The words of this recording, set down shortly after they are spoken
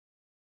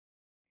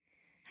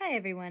Hi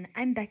everyone,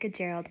 I'm Becca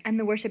Gerrild. I'm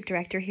the worship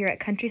director here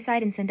at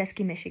Countryside in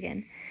Sandusky,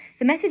 Michigan.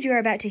 The message you are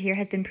about to hear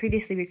has been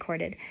previously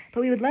recorded,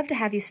 but we would love to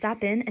have you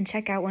stop in and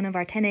check out one of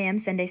our 10 a.m.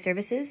 Sunday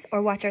services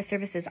or watch our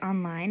services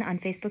online on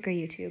Facebook or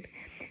YouTube.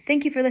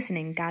 Thank you for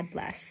listening. God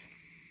bless.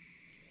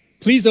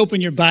 Please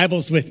open your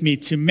Bibles with me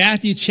to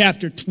Matthew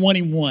chapter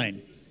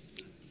 21.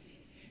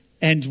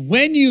 And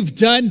when you've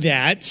done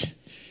that,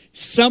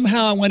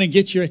 somehow I want to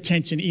get your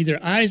attention, either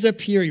eyes up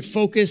here, your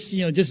focus,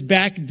 just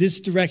back this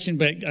direction.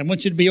 But I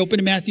want you to be open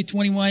to Matthew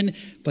 21.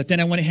 But then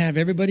I want to have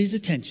everybody's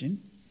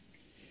attention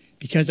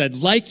because I'd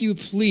like you,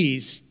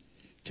 please,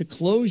 to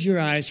close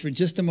your eyes for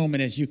just a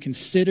moment as you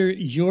consider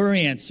your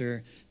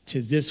answer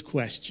to this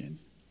question.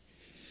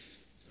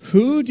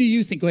 Who do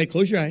you think, go ahead,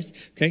 close your eyes.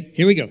 Okay,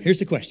 here we go. Here's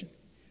the question.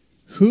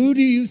 Who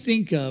do you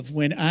think of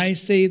when I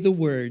say the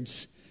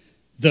words,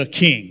 the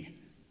King?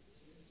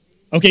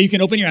 Okay, you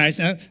can open your eyes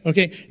now.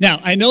 Okay, now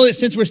I know that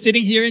since we're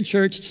sitting here in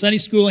church, Sunday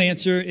school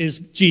answer is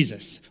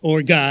Jesus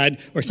or God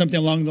or something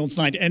along those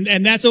lines.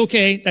 And that's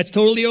okay. That's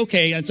totally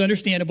okay. That's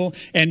understandable.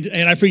 And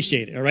I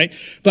appreciate it, all right?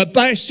 But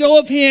by a show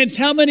of hands,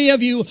 how many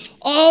of you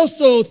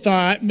also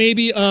thought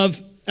maybe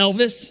of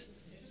Elvis?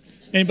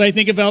 Anybody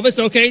think of Elvis?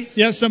 Okay,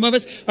 yeah, some of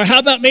us. Or how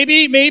about maybe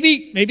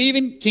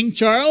even King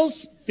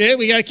Charles? Yeah,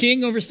 we got a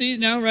king overseas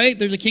now, right?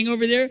 There's a king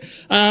over there.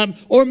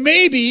 Or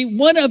maybe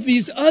one of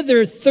these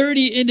other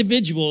 30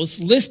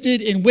 individuals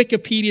listed in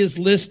Wikipedia's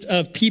list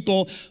of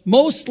people,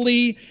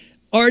 mostly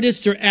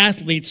artists or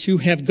athletes who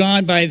have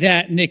gone by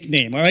that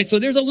nickname. All right, so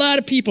there's a lot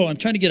of people. I'm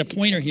trying to get a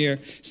pointer here,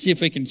 see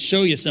if I can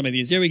show you some of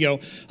these. There we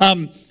go.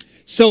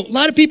 So a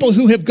lot of people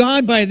who have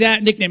gone by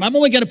that nickname. I'm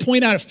only going to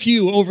point out a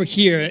few over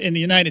here in the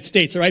United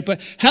States, all right?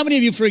 But how many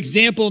of you, for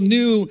example,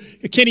 knew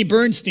Kenny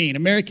Bernstein,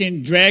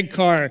 American drag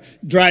car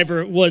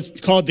driver, was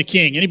called the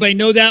King? Anybody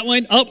know that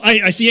one? Oh,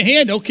 I see a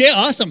hand. Okay,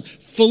 awesome.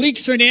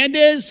 Felix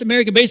Hernandez,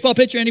 American baseball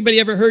pitcher. Anybody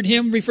ever heard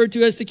him referred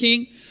to as the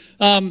King?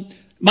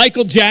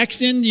 Michael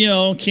Jackson,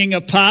 King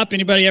of Pop.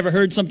 Anybody ever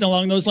heard something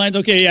along those lines?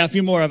 Okay, yeah, a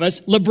few more of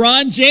us.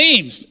 LeBron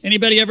James.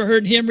 Anybody ever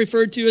heard him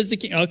referred to as the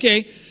King?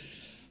 Okay.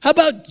 How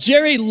about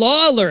Jerry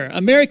Lawler,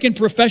 American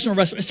professional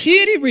wrestler? Is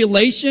he any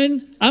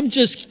relation? I'm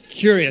just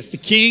curious. The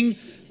King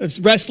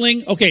of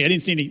wrestling? Okay, I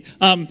didn't see any.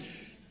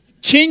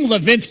 King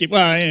Levinsky.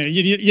 Well,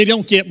 you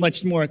don't get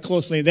much more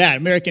closely than that.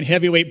 American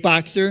heavyweight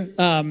boxer.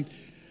 Henrik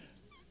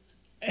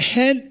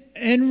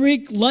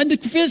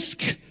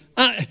Lundqvist,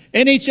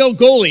 NHL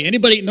goalie.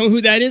 Anybody know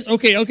who that is?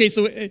 Okay.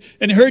 So,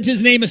 and heard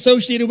his name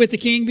associated with the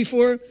King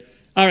before?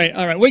 All right.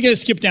 We're going to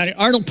skip down here.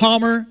 Arnold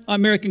Palmer,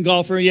 American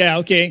golfer. Yeah,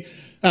 okay.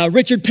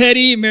 Richard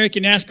Petty,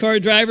 American NASCAR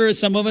driver,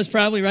 some of us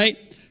probably, right?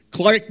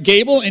 Clark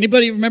Gable.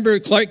 Anybody remember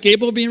Clark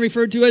Gable being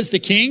referred to as the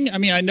King? I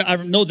mean, I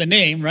know the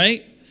name,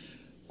 right?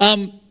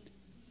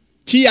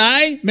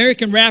 T.I.,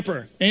 American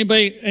rapper.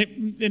 Anybody,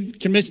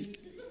 connection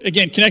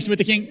with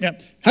the King? Yeah.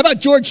 How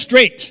about George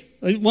Strait?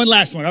 One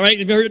last one, all right?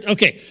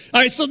 Okay. All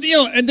right, so,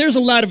 and there's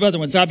a lot of other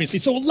ones, obviously.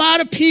 So a lot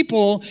of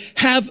people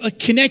have a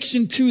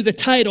connection to the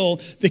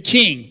title, the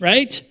King,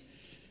 right?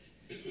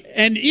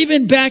 And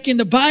even back in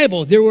the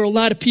Bible, there were a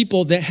lot of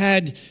people that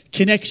had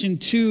connection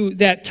to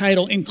that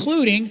title,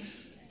 including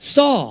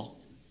Saul,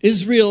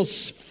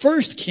 Israel's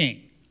first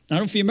king. I don't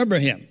know if you remember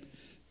him.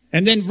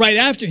 And then right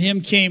after him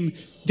came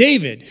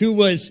David, who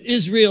was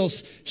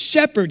Israel's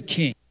shepherd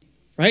king,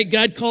 right?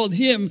 God called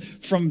him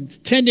from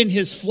tending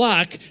his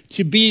flock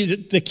to be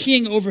the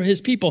king over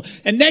his people.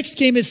 And next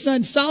came his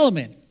son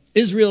Solomon,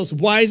 Israel's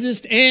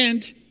wisest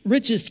and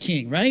richest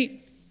king, right?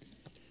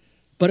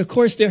 But of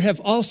course, there have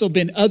also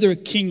been other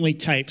kingly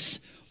types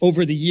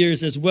over the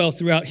years as well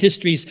throughout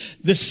histories.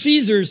 The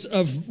Caesars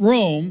of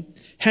Rome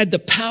had the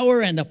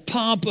power and the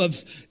pomp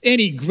of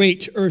any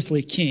great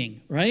earthly king,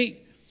 right?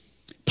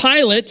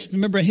 Pilate,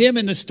 remember him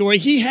in the story,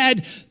 he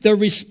had the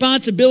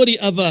responsibility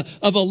of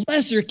a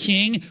lesser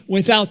king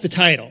without the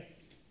title.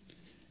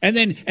 And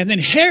then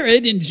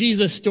Herod in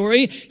Jesus'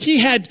 story, he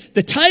had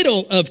the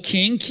title of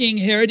king, King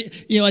Herod,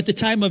 at the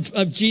time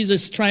of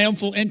Jesus'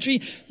 triumphal entry,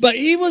 but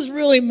he was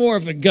really more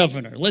of a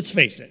governor, let's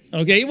face it.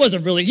 Okay, he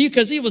wasn't really,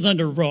 because he was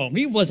under Rome.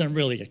 He wasn't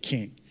really a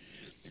king.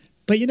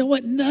 But you know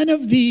what? None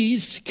of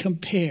these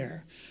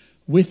compare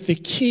with the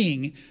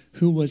king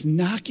who was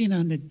knocking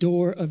on the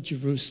door of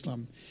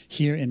Jerusalem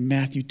here in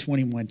Matthew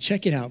 21.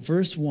 Check it out.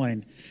 Verse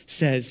 1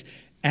 says,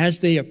 as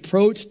they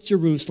approached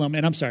Jerusalem,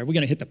 and I'm sorry, we're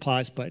going to hit the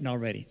pause button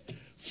already.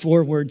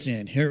 4 words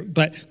in here,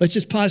 but let's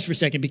just pause for a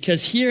second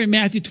because here in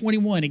Matthew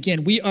 21,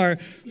 again, we are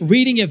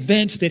reading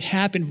events that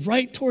happened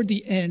right toward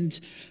the end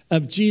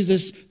of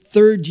Jesus'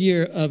 3rd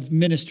year of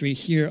ministry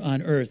here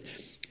on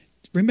earth.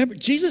 Remember,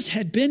 Jesus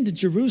had been to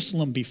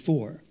Jerusalem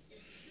before.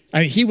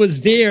 I mean, he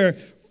was there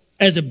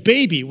as a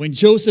baby when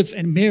Joseph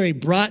and Mary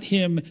brought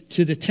him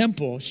to the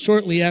temple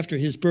shortly after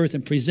his birth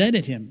and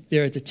presented him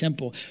there at the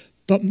temple.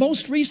 But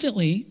most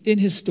recently in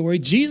his story,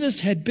 Jesus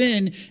had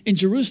been in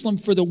Jerusalem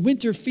for the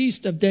winter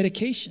feast of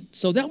dedication.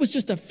 So that was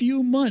just a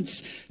few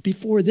months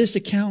before this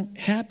account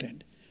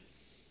happened.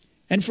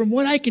 And from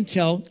what I can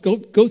tell,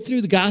 go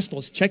through the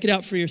Gospels, check it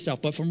out for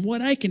yourself. But from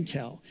what I can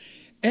tell,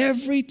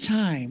 Every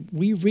time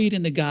we read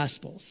in the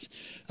Gospels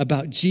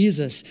about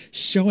Jesus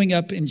showing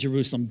up in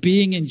Jerusalem,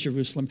 being in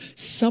Jerusalem,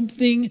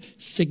 something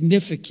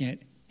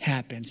significant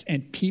happens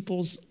and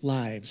people's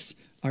lives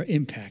are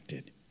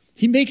impacted.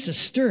 He makes a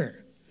stir.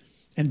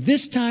 And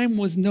this time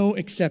was no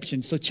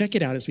exception. So check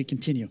it out as we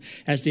continue.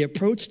 As they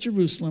approached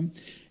Jerusalem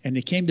and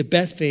they came to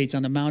Bethphage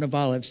on the Mount of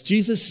Olives,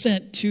 Jesus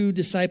sent 2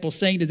 disciples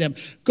saying to them,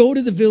 "Go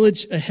to the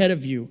village ahead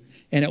of you,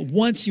 and at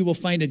once you will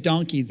find a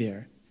donkey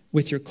there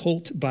with your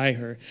colt by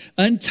her.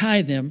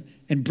 Untie them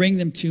and bring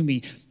them to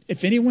me.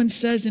 If anyone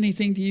says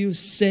anything to you,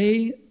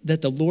 say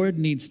that the Lord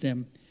needs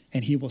them,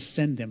 and he will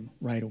send them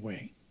right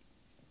away."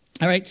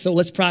 All right, so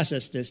let's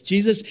process this.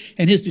 Jesus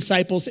and his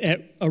disciples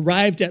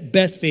arrived at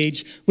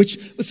Bethphage, which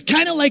was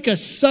kind of like a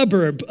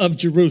suburb of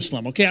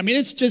Jerusalem, okay? I mean,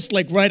 it's just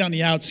like right on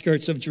the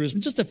outskirts of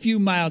Jerusalem, just a few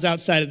miles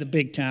outside of the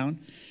big town.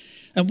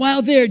 And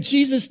while there,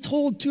 Jesus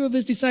told 2 of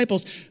his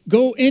disciples,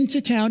 "Go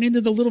into town, into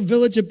the little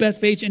village of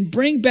Bethphage, and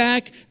bring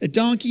back a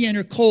donkey and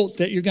her colt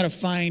that you're going to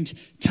find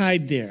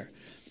tied there."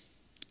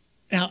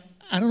 Now,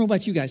 I don't know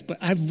about you guys, but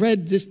I've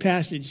read this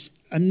passage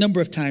a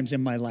number of times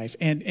in my life.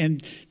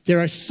 And there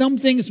are some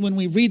things when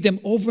we read them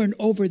over and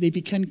over, they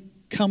become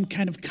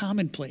kind of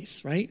commonplace,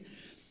 right?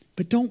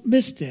 But don't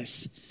miss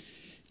this.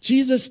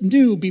 Jesus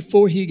knew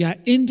before he got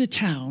into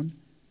town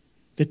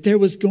that there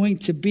was going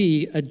to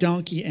be a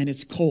donkey and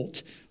its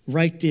colt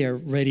right there,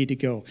 ready to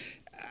go.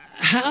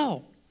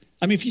 How?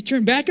 I mean, if you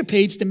turn back a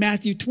page to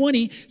Matthew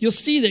 20, you'll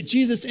see that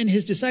Jesus and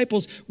his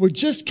disciples were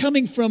just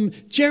coming from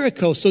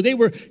Jericho. So they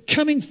were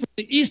coming from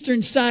the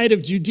eastern side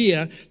of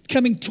Judea,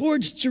 coming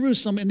towards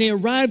Jerusalem, and they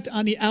arrived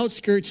on the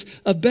outskirts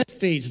of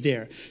Bethphage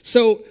there.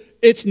 So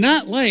it's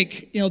not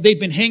like, they'd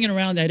been hanging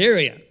around that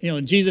area.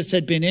 Jesus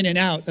had been in and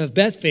out of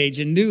Bethphage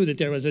and knew that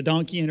there was a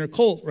donkey and her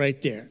colt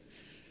right there.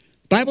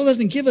 The Bible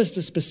doesn't give us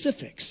the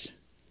specifics.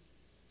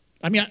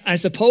 I mean, I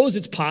suppose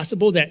it's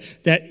possible that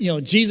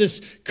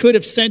Jesus could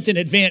have sent an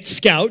advanced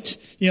scout,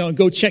 and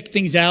go check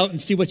things out and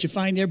see what you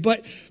find there.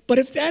 But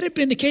if that had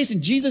been the case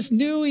and Jesus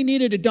knew he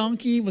needed a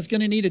donkey, was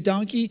going to need a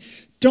donkey,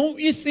 don't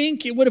you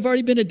think it would have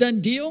already been a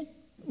done deal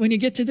when you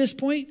get to this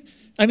point?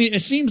 I mean,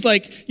 it seems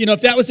like,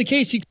 if that was the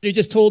case, he could have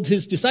just told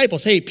his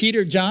disciples, "Hey,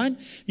 Peter, John,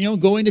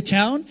 go into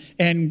town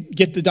and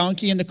get the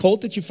donkey and the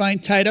colt that you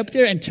find tied up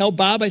there and tell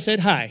Bob I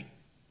said hi."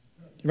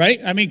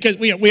 Right? I mean, because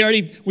we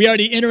already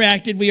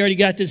interacted. We already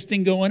got this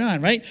thing going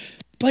on, right?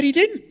 But he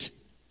didn't.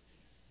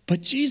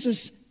 But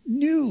Jesus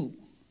knew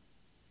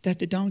that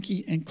the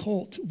donkey and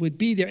colt would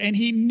be there. And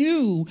he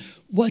knew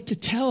what to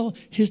tell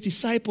his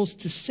disciples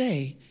to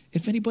say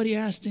if anybody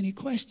asked any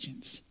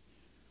questions.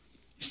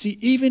 See,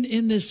 even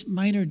in this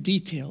minor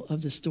detail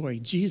of the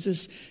story,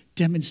 Jesus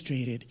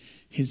demonstrated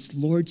his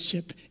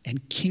lordship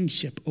and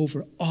kingship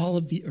over all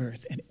of the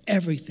earth and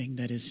everything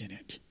that is in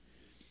it.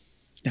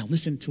 Now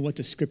listen to what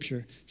the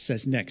scripture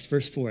says next.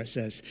 Verse 4, it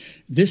says,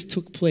 "This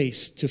took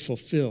place to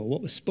fulfill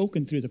what was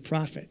spoken through the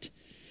prophet.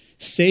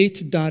 Say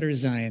to daughter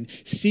Zion,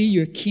 see,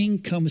 your king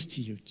comes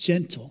to you,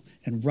 gentle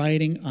and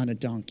riding on a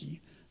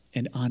donkey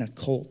and on a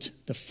colt,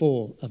 the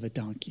foal of a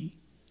donkey."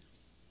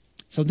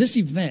 So this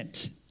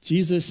event,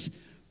 Jesus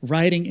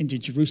riding into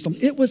Jerusalem,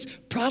 it was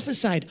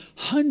prophesied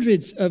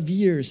hundreds of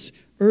years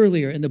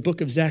earlier in the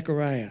book of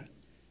Zechariah.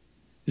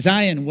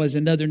 Zion was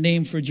another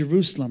name for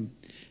Jerusalem.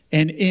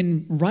 And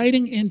in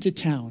riding into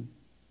town,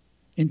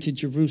 into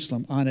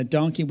Jerusalem on a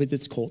donkey with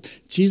its colt,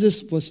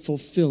 Jesus was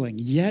fulfilling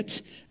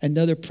yet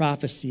another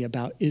prophecy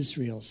about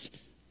Israel's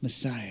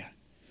Messiah.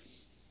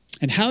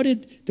 And how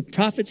did the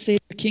prophet say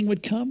the king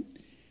would come?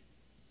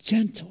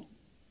 Gentle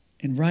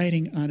and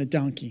riding on a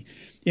donkey.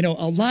 A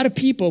lot of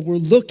people were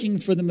looking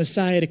for the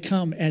Messiah to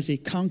come as a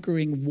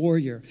conquering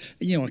warrior,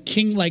 a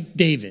king like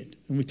David,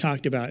 and we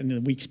talked about in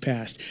the weeks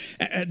past.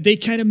 They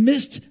kind of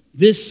missed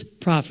this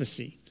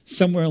prophecy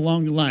somewhere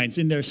along the lines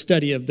in their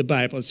study of the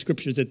Bible, the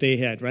scriptures that they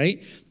had,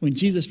 right? When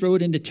Jesus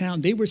rode into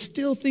town, they were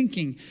still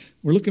thinking,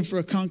 we're looking for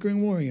a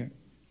conquering warrior.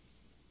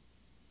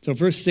 So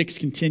verse 6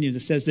 continues.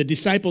 It says, "The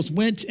disciples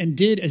went and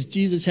did as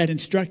Jesus had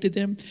instructed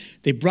them.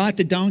 They brought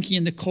the donkey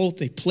and the colt.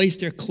 They placed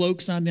their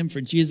cloaks on them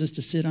for Jesus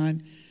to sit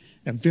on.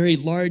 A very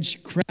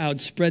large crowd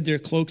spread their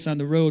cloaks on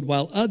the road,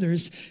 while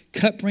others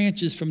cut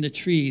branches from the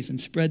trees and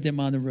spread them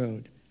on the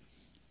road."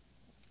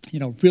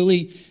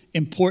 Really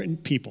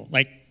important people,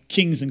 like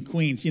kings and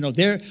queens,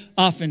 they're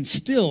often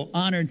still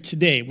honored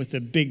today with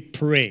a big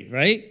parade,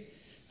 right?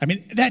 I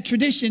mean, that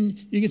tradition,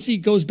 you can see,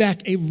 goes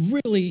back a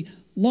really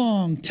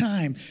long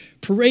time.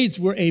 Parades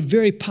were a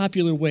very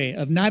popular way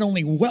of not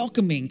only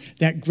welcoming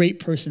that great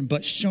person,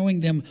 but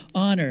showing them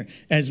honor,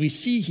 as we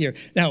see here.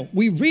 Now,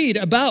 we read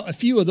about a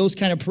few of those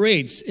kind of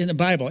parades in the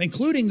Bible,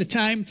 including the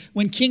time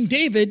when King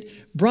David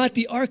brought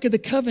the Ark of the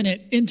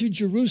Covenant into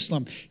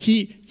Jerusalem.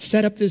 He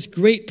set up this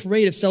great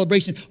parade of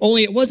celebration,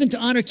 only it wasn't to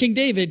honor King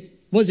David,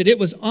 was it? It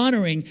was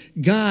honoring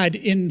God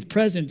in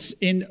presence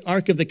in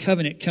Ark of the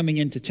Covenant coming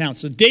into town.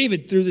 So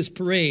David threw this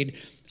parade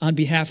on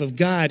behalf of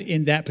God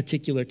in that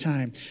particular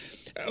time.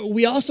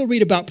 We also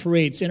read about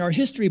parades in our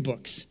history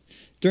books.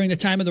 during the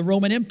time of the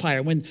Roman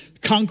Empire, when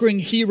conquering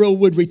hero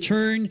would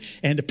return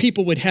and the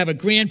people would have a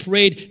grand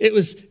parade. It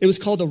was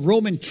called a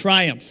Roman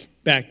triumph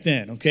back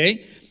then,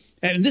 okay?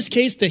 And in this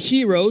case, the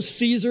hero,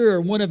 Caesar,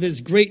 or one of his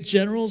great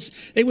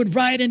generals, they would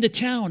ride into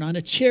town on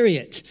a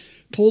chariot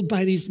pulled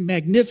by these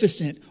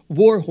magnificent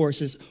war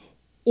horses,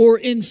 or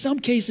in some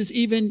cases,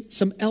 even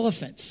some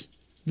elephants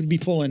would be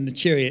pulling the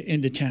chariot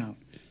into town.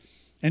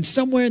 And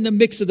somewhere in the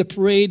mix of the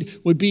parade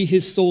would be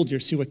his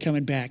soldiers who were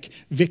coming back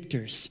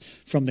victors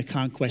from the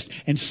conquest.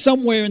 And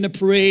somewhere in the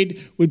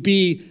parade would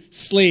be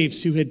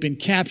slaves who had been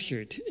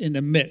captured in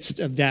the midst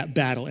of that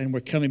battle and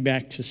were coming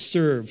back to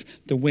serve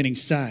the winning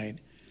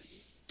side.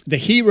 The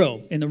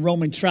hero in the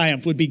Roman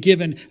triumph would be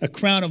given a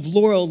crown of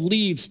laurel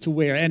leaves to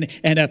wear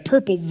and a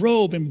purple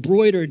robe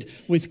embroidered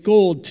with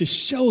gold to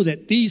show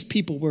that these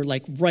people were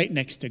like right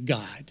next to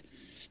God.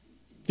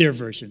 Their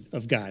version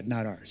of God,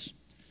 not ours.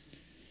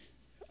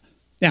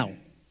 Now,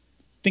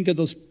 think of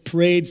those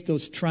parades,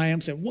 those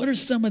triumphs, and what are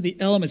some of the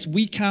elements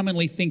we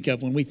commonly think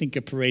of when we think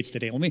of parades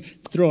today? Let me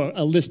throw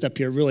a list up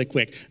here really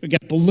quick. We've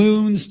got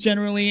balloons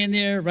generally in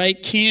there,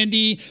 right?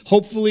 Candy,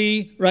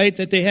 hopefully, right,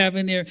 that they have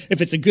in there. If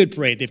it's a good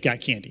parade, they've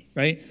got candy,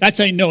 right? That's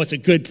how you know it's a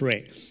good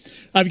parade.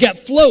 We've got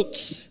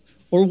floats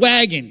or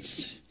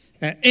wagons,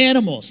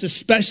 animals,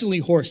 especially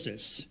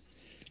horses,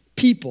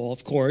 people,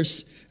 of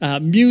course,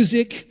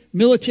 music,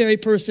 military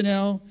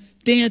personnel,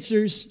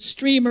 dancers,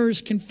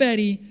 streamers,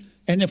 confetti,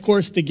 and, of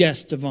course, the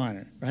guests of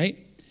honor, right?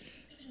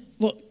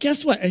 Well,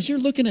 guess what? As you're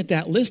looking at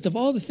that list of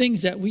all the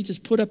things that we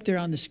just put up there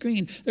on the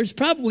screen, there's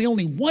probably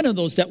only one of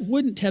those that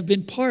wouldn't have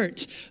been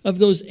part of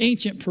those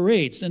ancient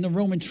parades and the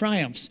Roman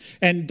triumphs.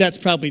 And that's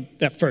probably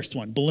that first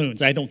one,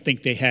 balloons. I don't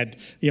think they had,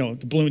 the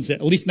balloons,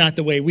 at least not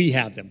the way we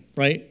have them,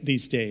 right,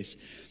 these days.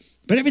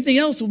 But everything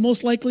else will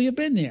most likely have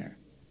been there.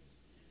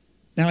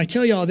 Now, I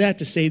tell you all that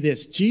to say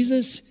this.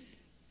 Jesus'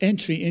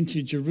 entry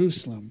into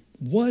Jerusalem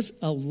was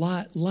a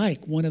lot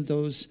like one of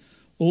those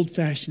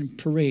old-fashioned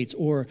parades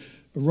or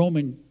a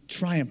Roman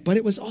triumph, but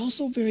it was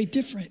also very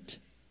different.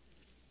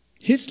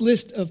 His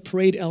list of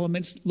parade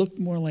elements looked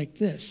more like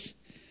this.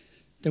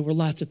 There were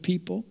lots of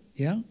people,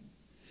 yeah.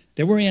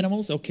 There were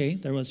animals, okay.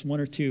 There was one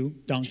or two,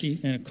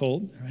 donkey and a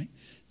colt, all right.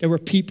 There were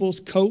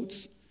people's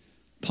coats,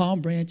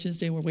 palm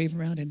branches they were waving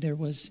around, and there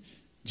was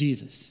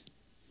Jesus.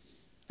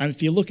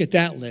 If you look at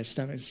that list,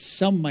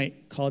 some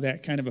might call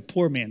that kind of a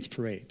poor man's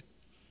parade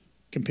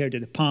compared to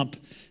the pomp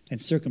and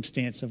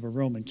circumstance of a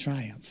Roman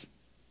triumph.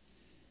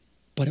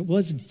 But it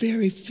was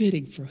very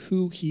fitting for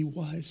who he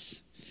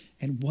was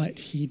and what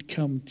he'd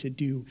come to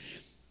do.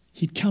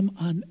 He'd come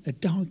on a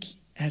donkey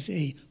as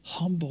a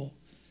humble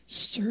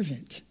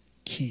servant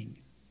king.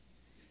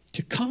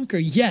 To conquer,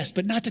 yes,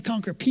 but not to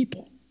conquer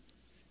people.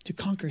 To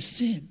conquer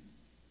sin.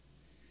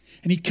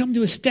 And he'd come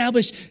to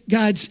establish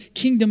God's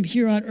kingdom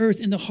here on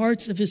earth in the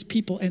hearts of his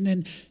people and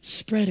then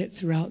spread it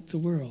throughout the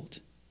world.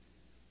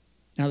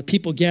 Now, the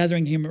people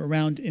gathering him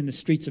around in the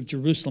streets of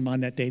Jerusalem on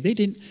that day, they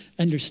didn't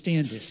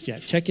understand this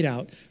yet. Check it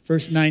out.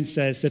 Verse 9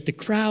 says that the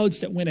crowds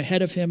that went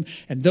ahead of him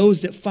and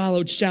those that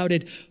followed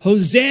shouted,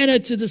 "Hosanna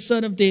to the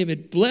Son of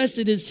David.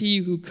 Blessed is he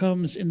who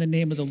comes in the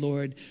name of the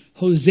Lord.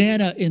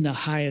 Hosanna in the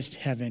highest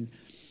heaven."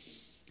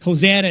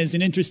 Hosanna is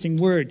an interesting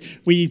word.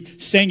 We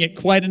sang it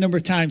quite a number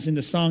of times in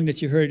the song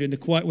that you heard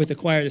with the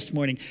choir this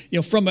morning.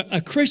 From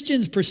a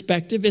Christian's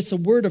perspective, it's a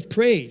word of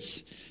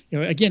praise.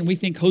 Again, we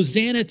think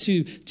Hosanna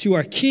to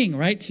our King,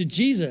 right? To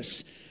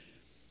Jesus.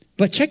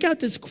 But check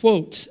out this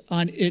quote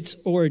on its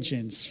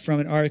origins from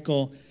an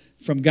article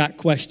from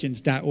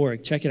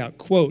gotquestions.org. Check it out.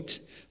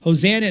 Quote,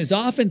 "Hosanna is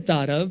often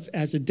thought of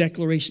as a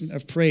declaration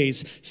of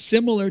praise,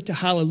 similar to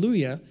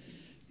hallelujah,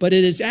 but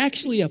it is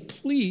actually a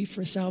plea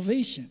for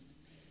salvation.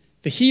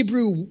 The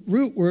Hebrew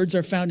root words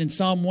are found in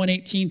Psalm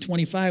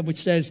 118:25, which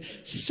says,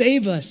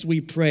 'Save us,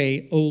 we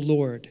pray, O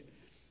Lord.'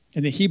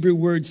 And the Hebrew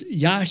words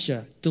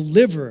yasha,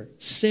 deliver,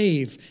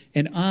 save,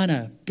 and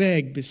ana,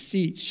 beg,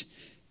 beseech,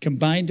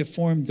 combine to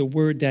form the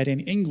word that in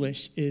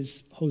English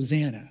is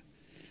Hosanna.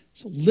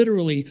 So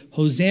literally,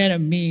 Hosanna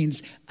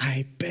means,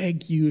 I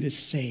beg you to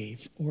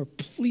save, or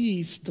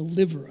please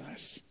deliver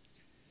us.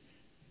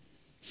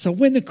 So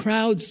when the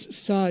crowds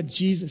saw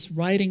Jesus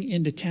riding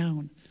into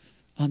town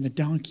on the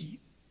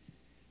donkey,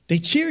 they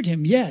cheered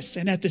him, yes,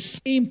 and at the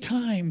same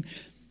time,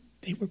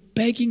 they were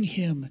begging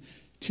him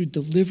to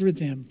deliver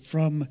them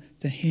from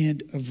the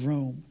hand of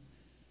Rome.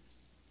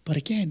 But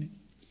again,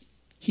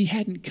 he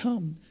hadn't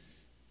come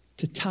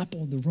to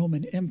topple the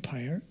Roman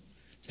Empire,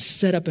 to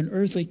set up an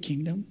earthly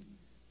kingdom.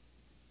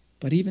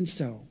 But even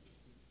so,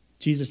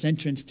 Jesus'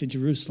 entrance to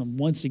Jerusalem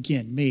once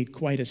again made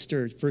quite a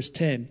stir. Verse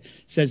 10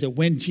 says that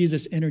when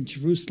Jesus entered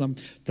Jerusalem,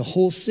 the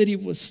whole city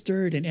was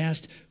stirred and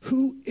asked,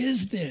 "Who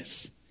is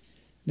this?"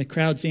 And the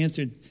crowds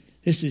answered,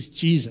 "This is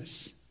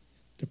Jesus,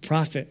 the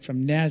prophet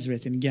from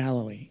Nazareth in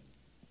Galilee."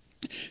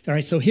 All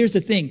right, so here's the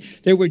thing.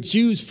 There were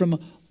Jews from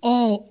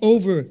all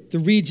over the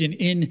region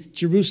in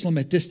Jerusalem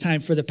at this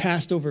time for the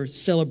Passover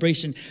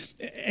celebration.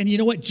 And you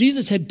know what?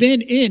 Jesus had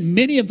been in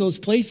many of those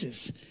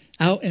places.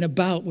 out and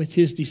about with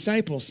his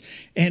disciples.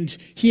 And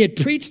he had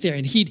preached there,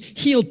 and he'd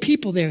healed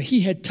people there.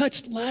 He had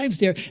touched lives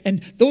there.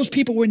 And those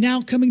people were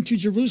now coming to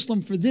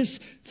Jerusalem for this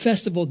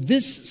festival,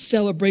 this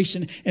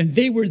celebration. And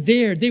they were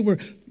there. They were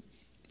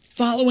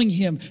following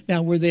him.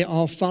 Now, were they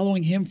all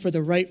following him for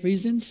the right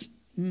reasons?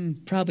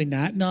 Probably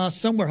not. No,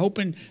 some were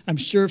hoping, I'm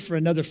sure, for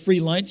another free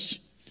lunch,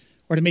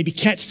 or to maybe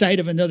catch sight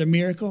of another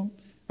miracle,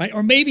 right?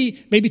 Or maybe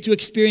to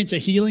experience a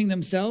healing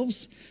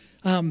themselves.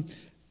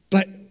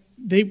 But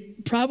they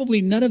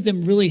probably, none of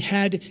them really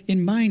had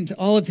in mind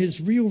all of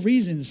his real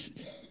reasons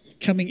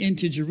coming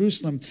into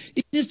Jerusalem.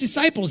 His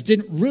disciples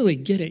didn't really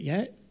get it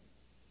yet.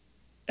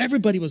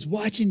 Everybody was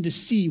watching to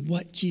see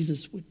what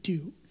Jesus would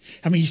do.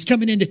 I mean, he's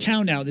coming into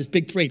town now, this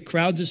big parade.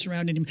 Crowds are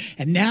surrounding him.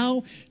 And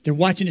now they're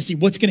watching to see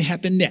what's going to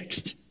happen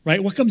next,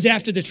 right? What comes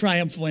after the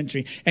triumphal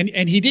entry? And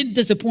he didn't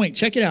disappoint.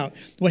 Check it out.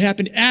 What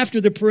happened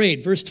after the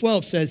parade. Verse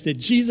 12 says that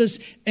Jesus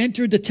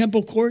entered the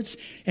temple courts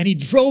and he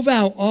drove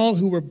out all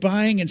who were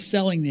buying and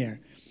selling there.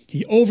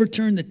 He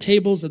overturned the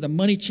tables of the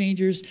money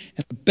changers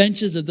and the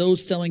benches of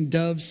those selling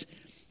doves.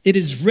 It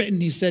is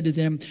written, he said to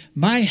them,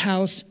 my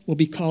house will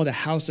be called a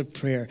house of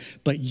prayer,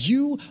 but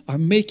you are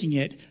making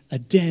it a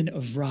den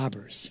of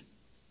robbers.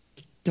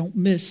 Don't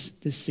miss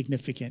the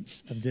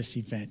significance of this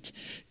event.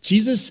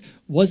 Jesus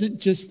wasn't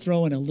just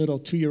throwing a little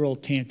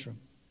 2-year-old tantrum,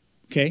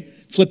 okay,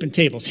 flipping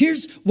tables.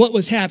 Here's what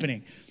was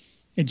happening.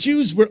 The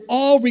Jews were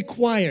all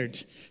required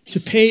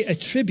to pay a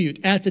tribute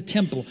at the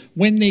temple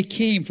when they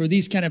came for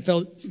these kind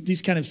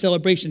of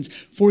celebrations,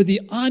 for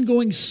the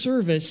ongoing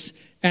service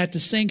at the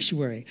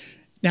sanctuary.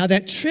 Now,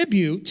 that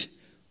tribute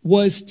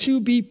was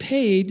to be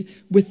paid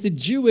with the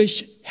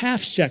Jewish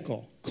half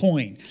shekel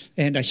coin.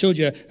 And I showed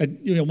you,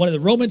 one of the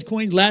Roman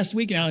coins last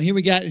week. Now, here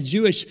we got a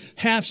Jewish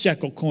half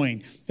shekel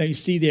coin that you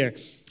see there.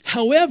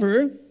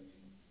 However,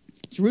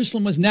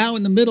 Jerusalem was now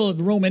in the middle of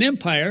the Roman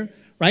Empire,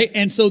 right?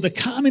 And so the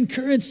common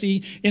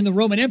currency in the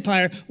Roman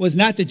Empire was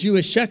not the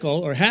Jewish shekel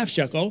or half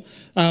shekel.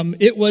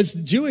 It was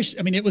Jewish,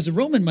 it was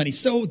Roman money.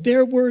 So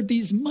there were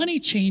these money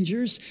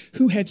changers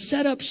who had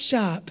set up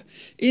shop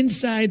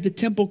inside the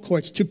temple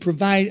courts to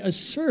provide a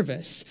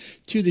service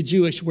to the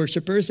Jewish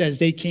worshipers as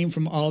they came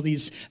from all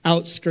these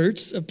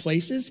outskirts of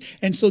places.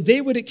 And so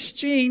they would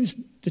exchange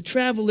the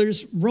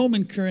travelers'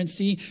 Roman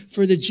currency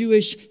for the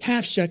Jewish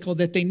half shekel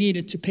that they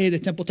needed to pay the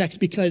temple tax,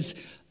 because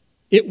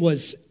it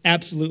was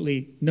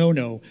absolutely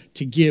no-no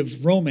to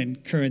give Roman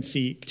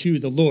currency to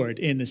the Lord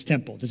in this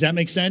temple. Does that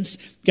make sense?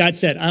 God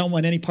said, I don't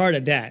want any part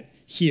of that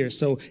here.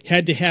 So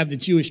had to have the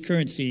Jewish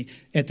currency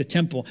at the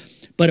temple.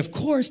 But of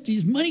course,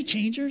 these money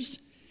changers,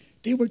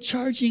 they were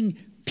charging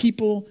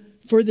people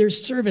for their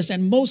service,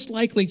 and most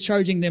likely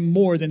charging them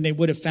more than they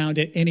would have found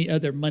at any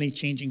other money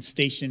changing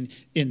station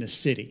in the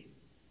city.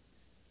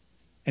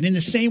 And in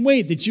the same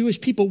way, the Jewish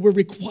people were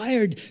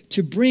required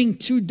to bring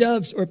 2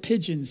 doves or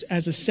pigeons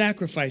as a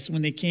sacrifice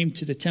when they came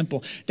to the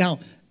temple. Now,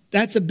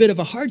 that's a bit of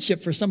a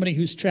hardship for somebody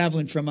who's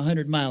traveling from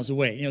 100 miles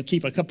away.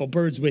 Keep a couple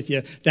birds with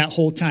you that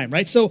whole time,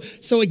 right? So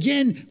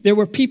again, there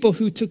were people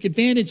who took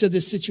advantage of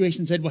this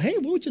situation and said, well, hey,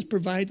 we'll just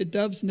provide the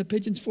doves and the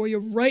pigeons for you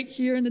right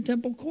here in the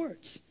temple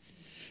courts.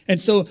 And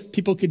so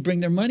people could bring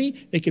their money,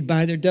 they could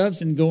buy their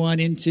doves and go on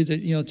into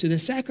the, to the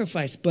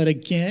sacrifice. But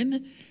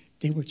again,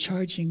 they were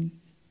charging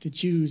the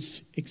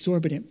Jews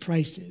exorbitant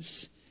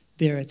prices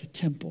there at the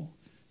temple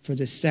for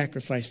this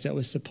sacrifice that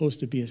was supposed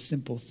to be a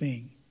simple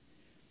thing.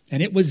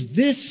 And it was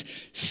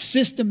this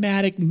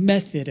systematic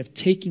method of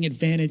taking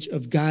advantage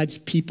of God's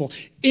people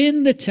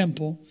in the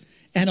temple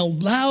and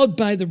allowed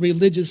by the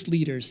religious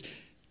leaders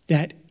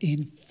that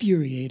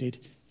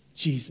infuriated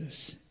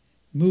Jesus,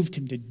 moved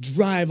him to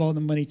drive all the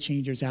money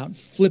changers out and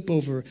flip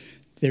over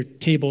their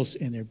tables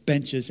and their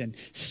benches and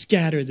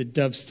scatter the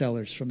dove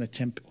sellers from the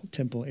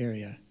temple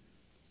area.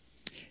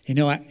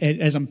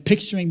 As I'm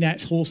picturing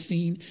that whole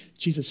scene,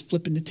 Jesus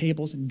flipping the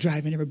tables and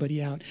driving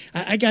everybody out,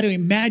 I got to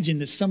imagine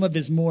that some of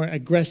his more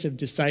aggressive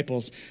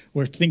disciples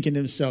were thinking to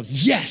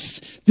themselves,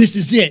 yes, this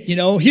is it.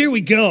 Here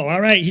we go. All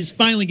right, he's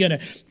finally going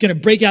to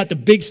break out the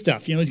big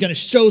stuff. He's going to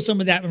show some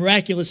of that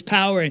miraculous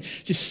power and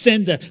just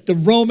send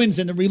the Romans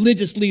and the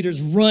religious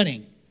leaders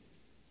running.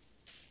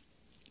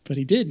 But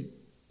he didn't.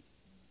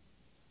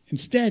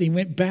 Instead, he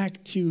went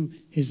back to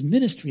his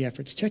ministry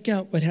efforts. Check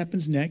out what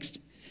happens next.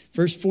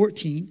 Verse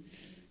 14.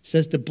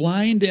 Says the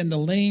blind and the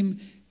lame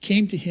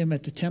came to him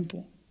at the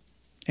temple,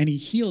 and he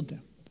healed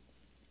them.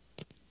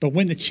 But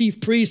when the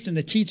chief priests and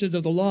the teachers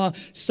of the law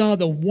saw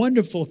the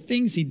wonderful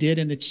things he did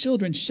and the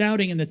children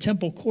shouting in the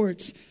temple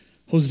courts,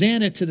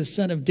 Hosanna to the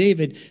Son of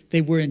David,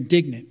 they were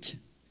indignant.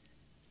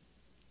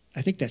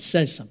 I think that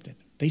says something.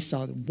 They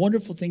saw the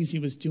wonderful things he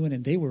was doing,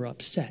 and they were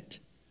upset.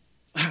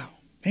 Wow,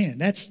 man,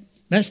 that's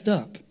messed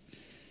up.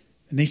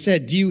 And they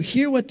said, do you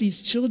hear what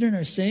these children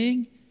are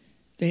saying?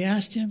 They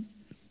asked him.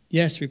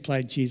 Yes,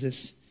 replied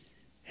Jesus.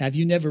 Have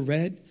you never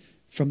read?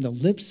 From the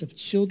lips of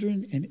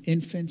children and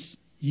infants,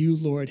 you,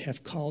 Lord,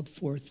 have called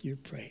forth your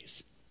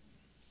praise.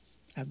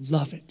 I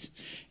love it.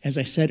 As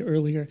I said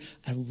earlier,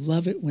 I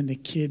love it when the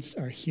kids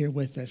are here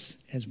with us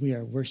as we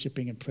are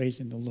worshiping and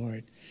praising the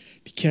Lord.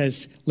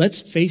 Because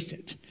let's face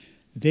it,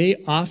 they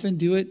often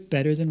do it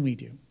better than we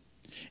do.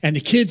 And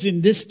the kids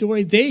in this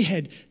story, they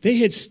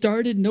had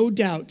started, no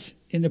doubt,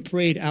 in the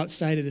parade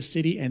outside of the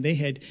city, and they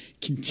had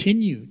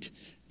continued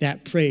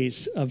that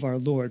praise of our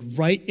Lord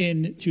right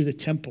into the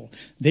temple.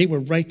 They were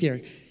right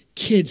there.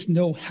 Kids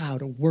know how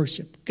to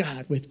worship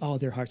God with all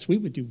their hearts. We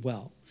would do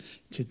well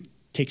to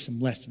take some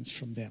lessons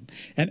from them.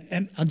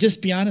 And I'll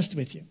just be honest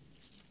with you.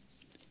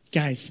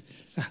 Guys,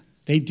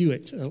 they do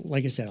it,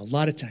 like I said, a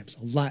lot of times,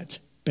 a lot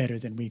better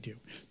than we do.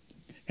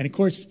 And of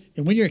course,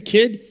 and when you're a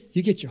kid,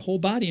 you get your whole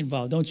body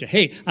involved, don't you?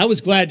 Hey, I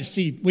was glad to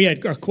see we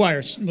had our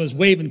choir was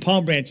waving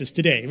palm branches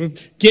today. We're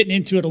getting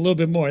into it a little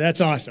bit more.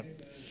 That's awesome.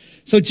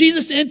 So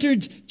Jesus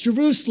entered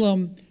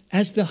Jerusalem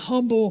as the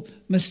humble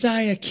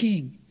Messiah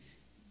king.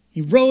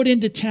 He rode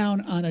into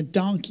town on a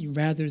donkey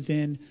rather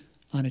than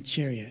on a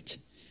chariot.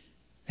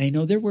 And you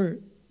know, there were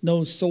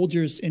no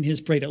soldiers in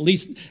his parade, at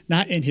least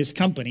not in his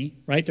company,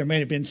 right? There might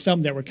have been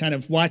some that were kind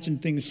of watching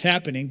things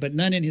happening, but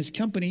none in his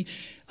company,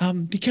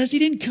 because he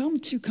didn't come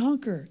to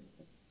conquer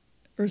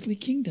earthly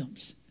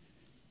kingdoms.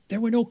 There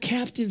were no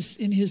captives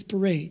in his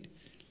parade,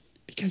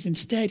 because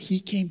instead he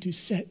came to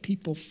set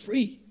people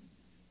free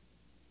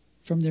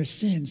from their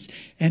sins.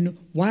 And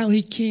while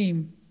he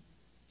came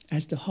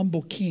as the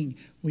humble king,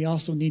 we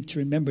also need to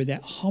remember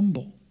that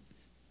humble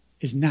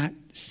is not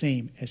the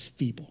same as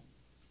feeble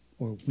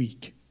or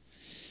weak.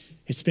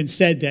 It's been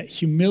said that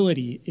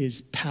humility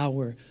is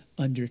power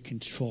under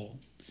control.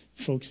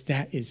 Folks,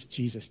 that is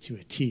Jesus to a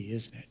T,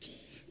 isn't it?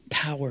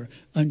 Power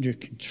under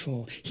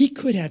control. He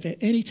could have at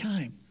any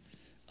time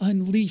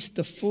unleashed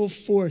the full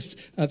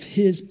force of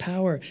his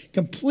power,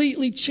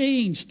 completely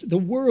changed the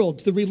world,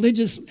 the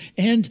religious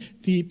and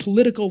the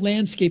political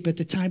landscape at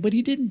the time, but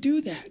he didn't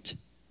do that.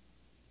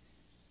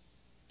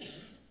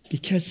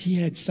 Because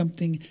he had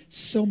something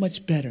so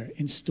much better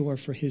in store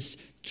for his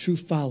true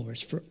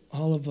followers, for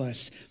all of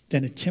us,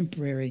 than a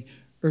temporary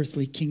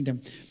earthly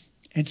kingdom.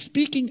 And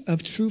speaking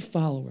of true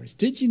followers,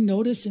 did you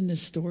notice in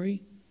this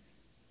story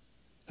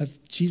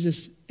of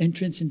Jesus'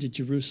 entrance into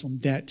Jerusalem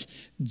that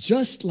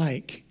just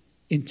like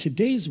in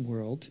today's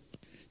world,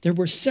 there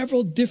were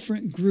several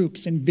different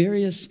groups in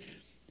various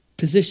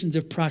positions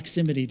of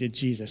proximity to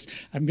Jesus?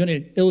 I'm going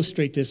to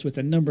illustrate this with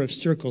a number of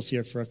circles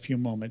here for a few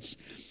moments.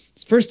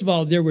 First of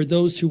all, there were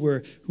those who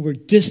were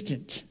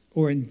distant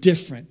or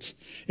indifferent.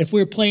 If we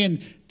were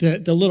playing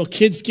the little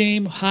kids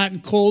game, hot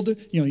and cold,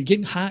 you're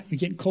getting hot, you're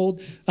getting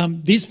cold.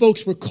 These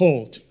folks were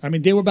cold. I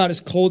mean, they were about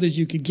as cold as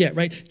you could get,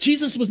 right?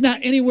 Jesus was not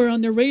anywhere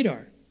on their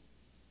radar.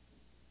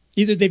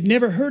 Either they've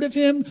never heard of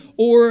him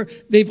or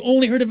they've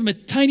only heard of him a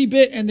tiny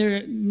bit and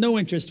they're no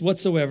interest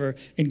whatsoever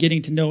in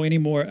getting to know any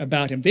more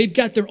about him. They've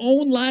got their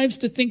own lives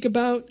to think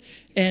about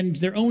and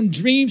their own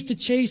dreams to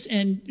chase.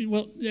 And,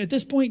 well, at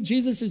this point,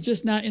 Jesus is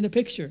just not in the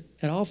picture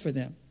at all for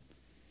them.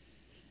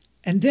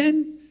 And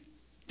then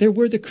there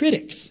were the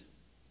critics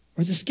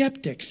or the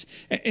skeptics.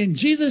 In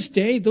Jesus'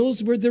 day,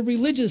 those were the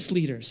religious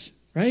leaders,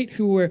 right,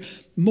 who were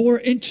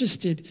more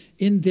interested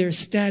in their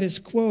status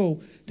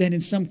quo than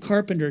in some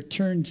carpenter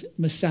turned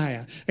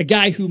Messiah, a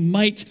guy who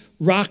might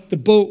rock the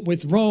boat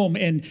with Rome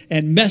and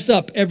mess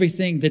up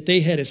everything that they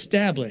had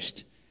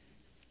established.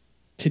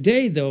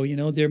 Today,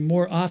 though, they're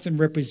more often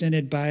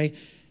represented by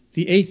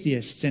the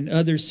atheists and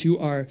others who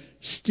are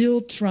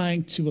still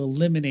trying to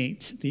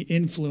eliminate the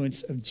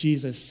influence of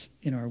Jesus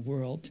in our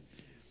world.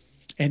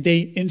 And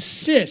they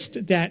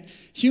insist that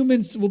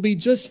humans will be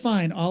just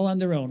fine all on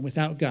their own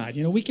without God.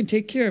 We can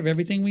take care of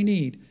everything we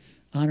need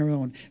on our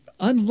own.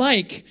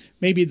 Unlike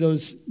maybe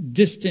those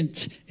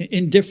distant,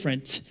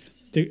 indifferent,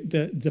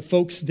 the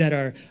folks that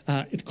are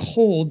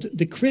cold,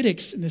 the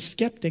critics and the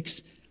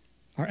skeptics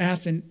are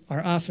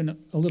often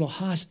a little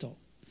hostile.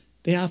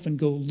 They often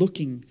go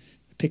looking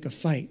to pick a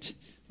fight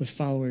with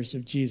followers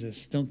of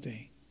Jesus, don't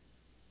they?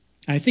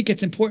 And I think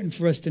it's important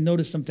for us to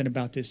notice something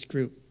about this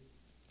group.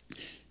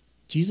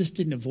 Jesus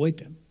didn't avoid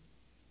them.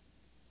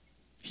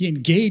 He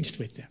engaged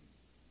with them,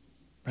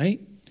 right?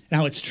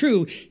 Now, it's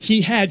true,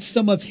 he had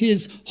some of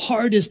his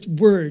hardest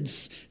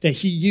words that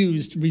he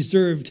used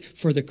reserved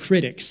for the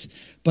critics,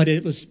 but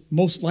it was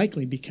most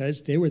likely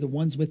because they were the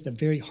ones with the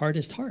very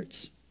hardest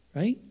hearts,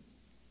 right?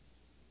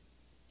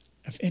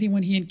 Of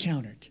anyone he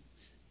encountered,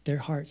 their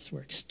hearts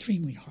were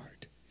extremely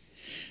hard.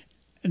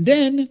 And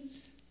then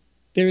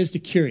there is the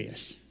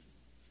curious,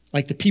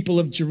 like the people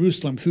of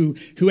Jerusalem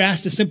who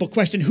asked a simple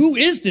question, who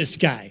is this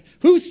guy?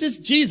 Who's this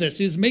Jesus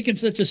who's making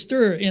such a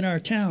stir in our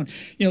town?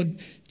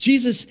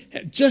 Jesus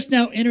just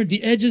now entered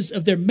the edges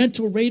of their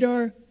mental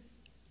radar,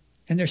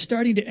 and they're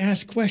starting to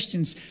ask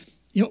questions.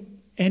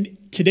 And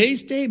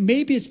today's day,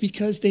 maybe it's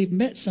because they've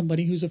met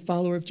somebody who's a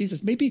follower of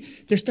Jesus. Maybe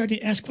they're starting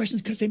to ask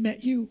questions because they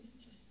met you.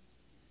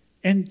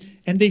 And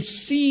they've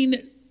seen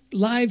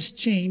lives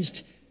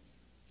changed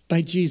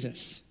by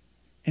Jesus.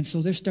 And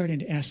so they're starting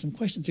to ask some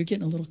questions. They're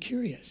getting a little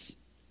curious.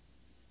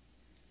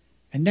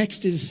 And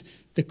next is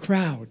the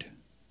crowd,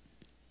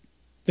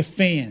 the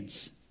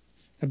fans.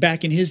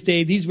 Back in his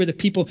day, these were the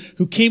people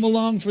who came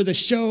along for the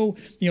show,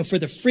 for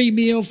the free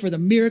meal, for the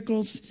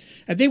miracles.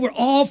 And they were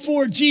all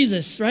for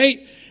Jesus,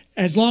 right?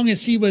 As long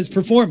as he was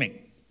performing.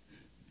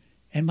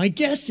 And my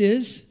guess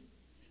is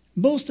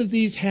most of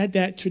these had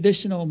that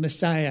traditional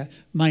Messiah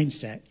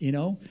mindset,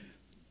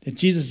 that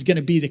Jesus is going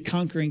to be the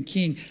conquering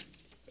king.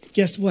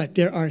 Guess what?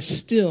 There are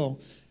still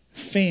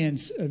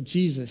fans of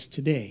Jesus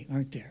today,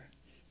 aren't there?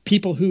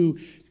 People who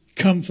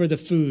come for the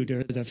food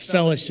or the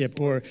fellowship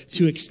or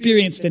to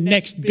experience the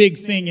next big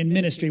thing in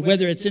ministry,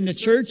 whether it's in the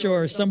church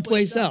or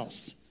someplace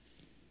else.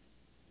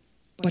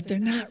 But they're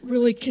not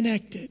really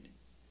connected.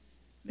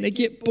 They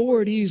get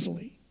bored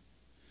easily.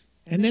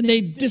 And then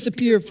they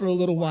disappear for a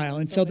little while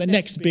until the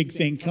next big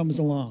thing comes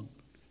along.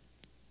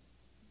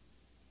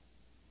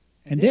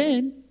 And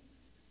then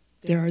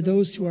there are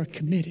those who are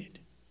committed,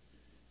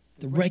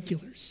 the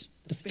regulars,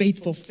 the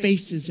faithful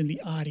faces in the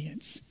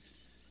audience.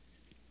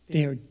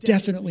 They are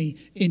definitely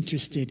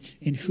interested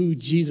in who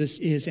Jesus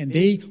is, and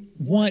they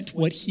want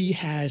what he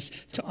has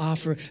to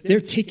offer. They're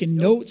taking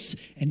notes,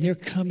 and they're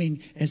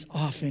coming as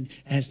often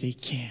as they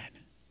can.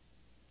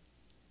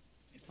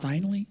 And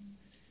finally,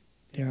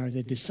 there are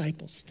the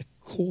disciples, the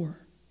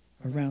core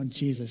around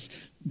Jesus,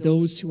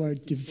 those who are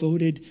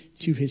devoted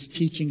to his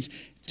teachings,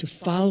 to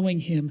following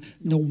him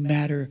no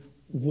matter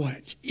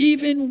what,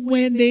 even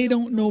when they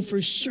don't know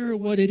for sure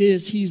what it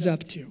is he's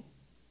up to.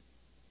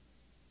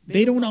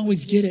 They don't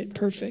always get it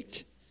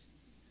perfect,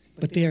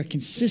 but they are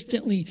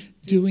consistently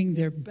doing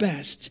their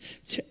best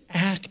to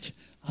act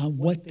on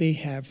what they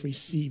have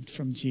received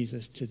from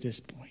Jesus to this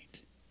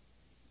point.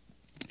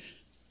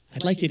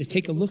 I'd like you to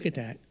take a look at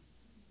that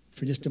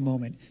for just a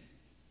moment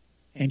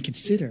and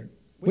consider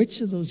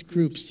which of those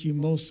groups you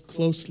most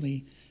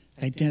closely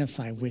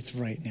identify with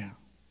right now.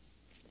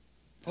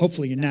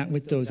 Hopefully you're not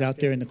with those out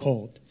there in the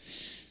cold.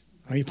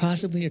 Are you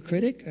possibly a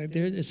critic?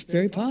 It's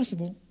very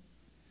possible.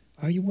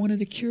 Are you one of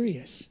the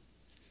curious?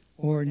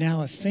 Or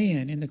now a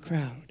fan in the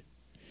crowd?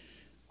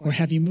 Or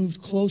have you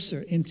moved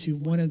closer into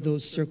one of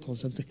those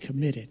circles of the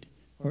committed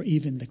or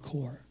even the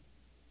core?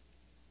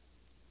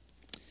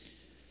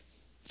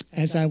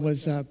 As I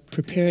was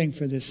preparing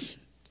for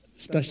this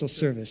special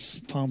service,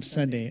 Palm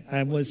Sunday,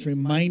 I was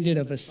reminded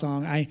of a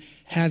song I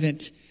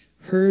haven't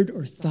heard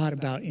or thought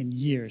about in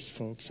years,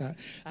 folks.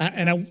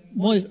 I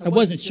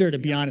wasn't sure, to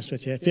be honest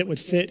with you, if it would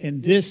fit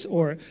in this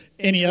or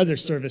any other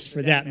service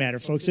for that matter,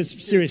 folks.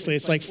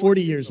 It's like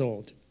 40 years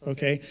old.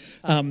 Okay,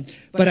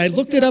 but I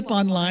looked it up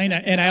online,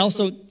 and I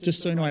also,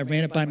 just so you know, I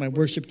ran it by my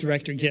worship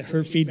director and get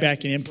her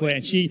feedback and input,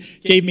 and she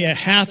gave me a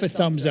half a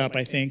thumbs up,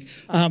 I think.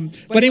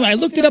 But anyway, I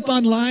looked it up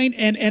online,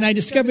 and I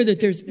discovered that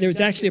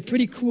there's actually a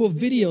pretty cool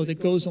video that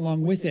goes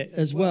along with it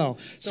as well.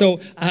 So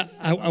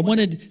I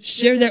wanted to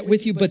share that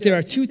with you, but there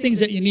are two things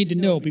that you need to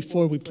know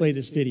before we play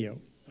this video.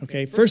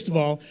 Okay, first of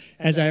all,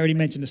 as I already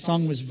mentioned, the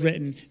song was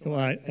written, well,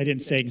 I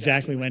didn't say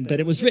exactly when, but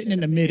it was written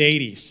in the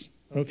mid-'80s.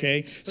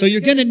 Okay, so you're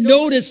going to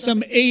notice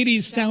some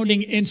 80s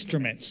sounding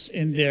instruments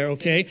in there,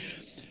 okay?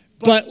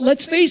 But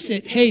let's face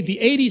it, hey, the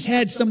 80s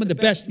had some of the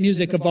best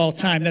music of all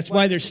time. That's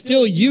why they're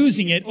still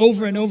using it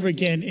over and over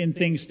again in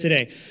things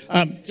today.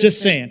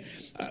 Just saying.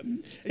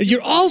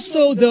 You're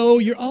also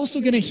going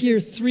to hear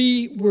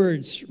three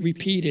words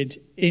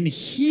repeated in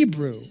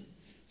Hebrew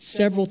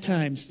several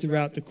times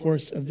throughout the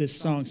course of this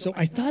song. So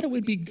I thought it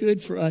would be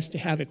good for us to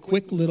have a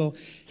quick little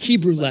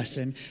Hebrew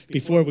lesson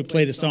before we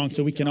play the song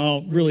so we can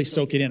all really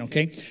soak it in,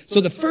 okay? So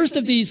the first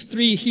of these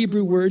three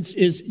Hebrew words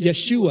is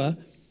Yeshua,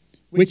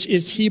 which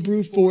is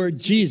Hebrew for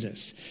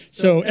Jesus.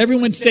 So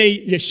everyone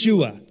say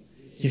Yeshua.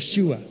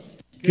 Yeshua.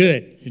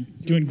 Good. You're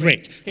doing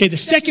great. Okay, the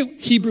second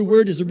Hebrew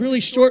word is a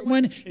really short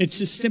one. It's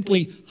just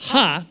simply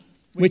ha,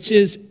 which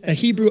is a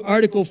Hebrew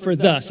article for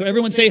the. So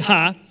everyone say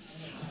ha.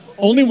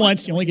 Only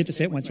once. You only get to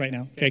say it once right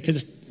now, okay?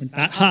 Because it's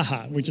not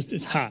ha-ha.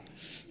 It's ha.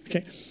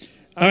 Okay?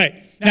 All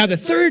right. Now, the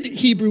third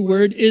Hebrew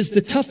word is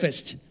the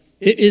toughest.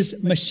 It is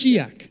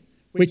Mashiach,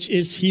 which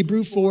is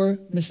Hebrew for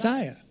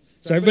Messiah.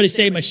 So everybody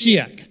say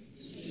Mashiach.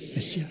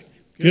 Mashiach.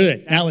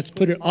 Good. Now let's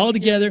put it all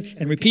together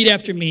and repeat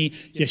after me.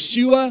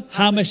 Yeshua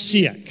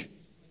HaMashiach.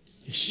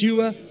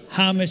 Yeshua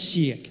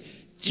HaMashiach.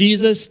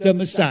 Jesus the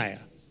Messiah.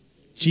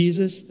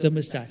 Jesus the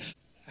Messiah.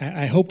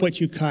 I hope what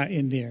you caught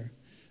in there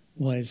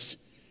was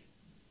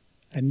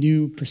a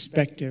new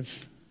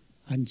perspective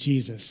on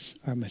Jesus,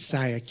 our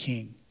Messiah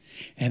King.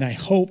 And I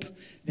hope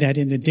that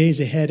in the days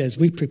ahead, as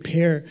we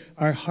prepare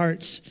our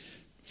hearts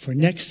for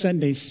next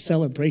Sunday's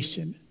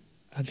celebration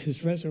of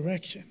his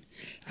resurrection,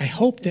 I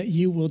hope that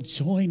you will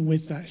join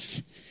with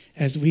us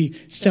as we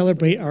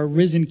celebrate our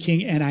risen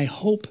King. And I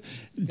hope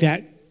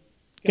that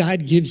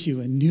God gives you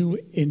a new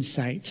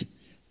insight,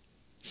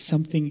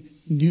 something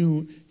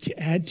new to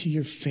add to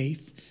your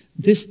faith,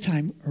 this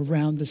time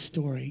around the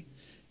story.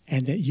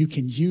 And that you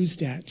can use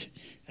that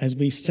as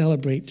we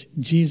celebrate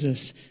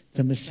Jesus,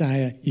 the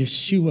Messiah,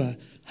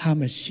 Yeshua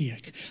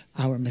HaMashiach,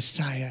 our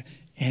Messiah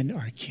and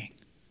our King.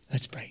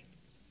 Let's pray.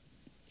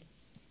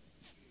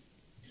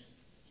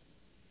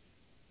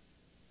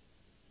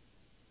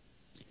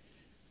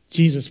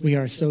 Jesus, we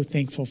are so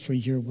thankful for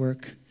your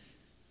work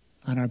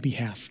on our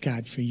behalf,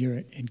 God, for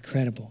your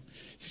incredible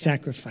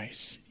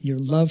sacrifice, your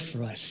love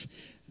for us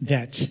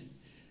that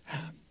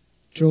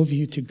drove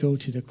you to go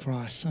to the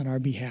cross on our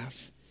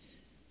behalf.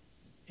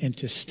 and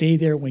to stay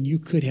there when you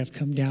could have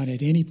come down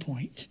at any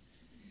point.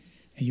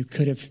 And you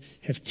could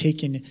have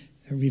taken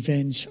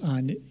revenge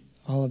on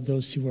all of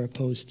those who were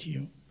opposed to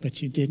you.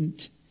 But you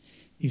didn't.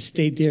 You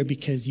stayed there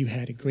because you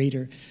had a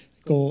greater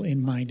goal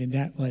in mind, and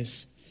that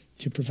was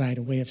to provide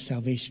a way of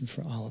salvation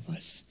for all of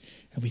us.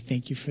 And we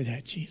thank you for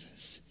that,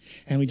 Jesus.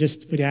 And we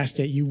just would ask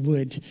that you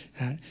would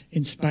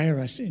inspire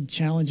us and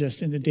challenge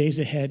us in the days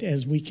ahead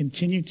as we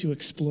continue to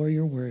explore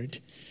your word,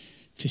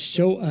 to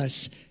show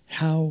us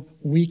how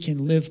we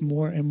can live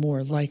more and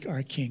more like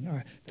our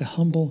King, the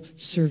humble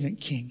servant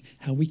King,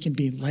 how we can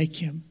be like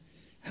him,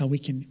 how we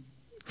can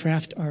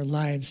craft our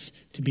lives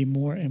to be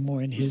more and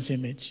more in his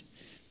image.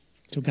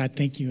 So God,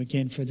 thank you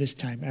again for this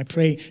time. I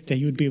pray that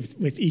you would be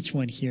with each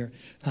one here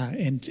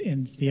and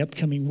in the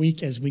upcoming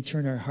week as we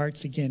turn our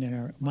hearts again and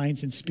our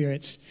minds and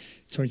spirits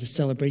towards a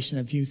celebration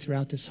of you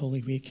throughout this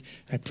Holy Week.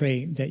 I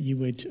pray that you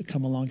would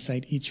come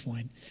alongside each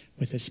one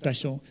with a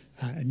special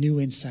new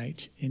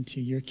insight into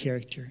your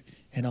character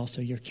and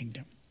also your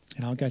kingdom.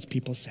 And all God's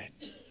people said,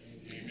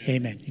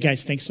 amen. You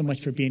guys, thanks so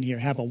much for being here.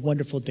 Have a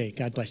wonderful day.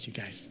 God bless you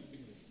guys.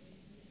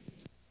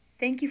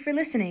 Thank you for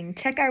listening.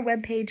 Check our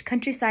webpage,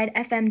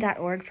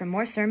 countrysidefm.org, for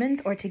more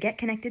sermons or to get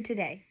connected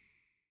today.